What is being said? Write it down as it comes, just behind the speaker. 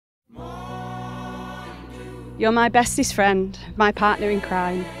You're my bestest friend, my partner in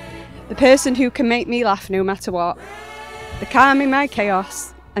crime, the person who can make me laugh no matter what, the calm in my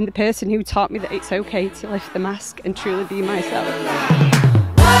chaos, and the person who taught me that it's okay to lift the mask and truly be myself.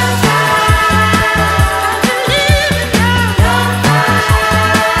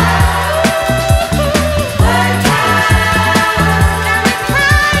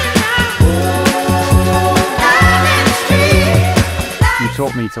 You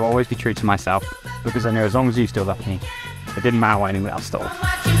taught me to always be true to myself, because I know as long as you still love me, it didn't matter what anyone else thought.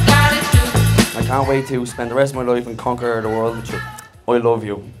 I can't wait to spend the rest of my life and conquer the world with you. I love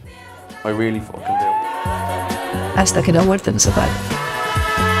you. I really fucking do. Hasta que no muerden separe.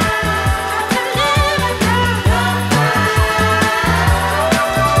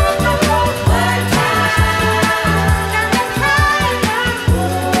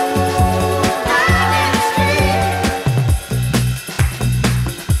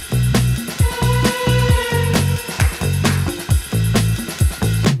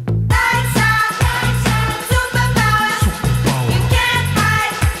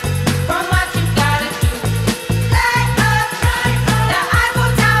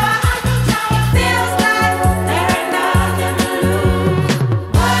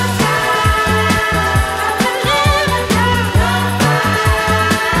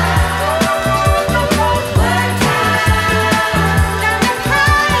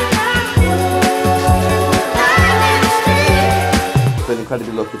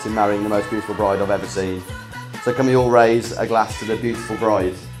 Incredibly lucky to marrying the most beautiful bride I've ever seen. So can we all raise a glass to the beautiful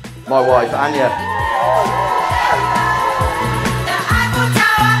bride? My wife, Anya.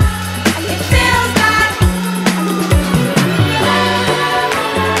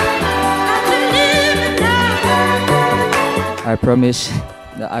 I promise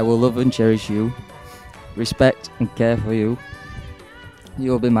that I will love and cherish you, respect and care for you.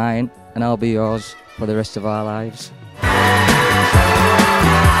 You'll be mine and I'll be yours for the rest of our lives.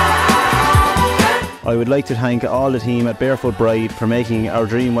 I would like to thank all the team at Barefoot Bride for making our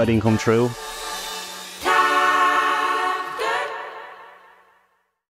dream wedding come true.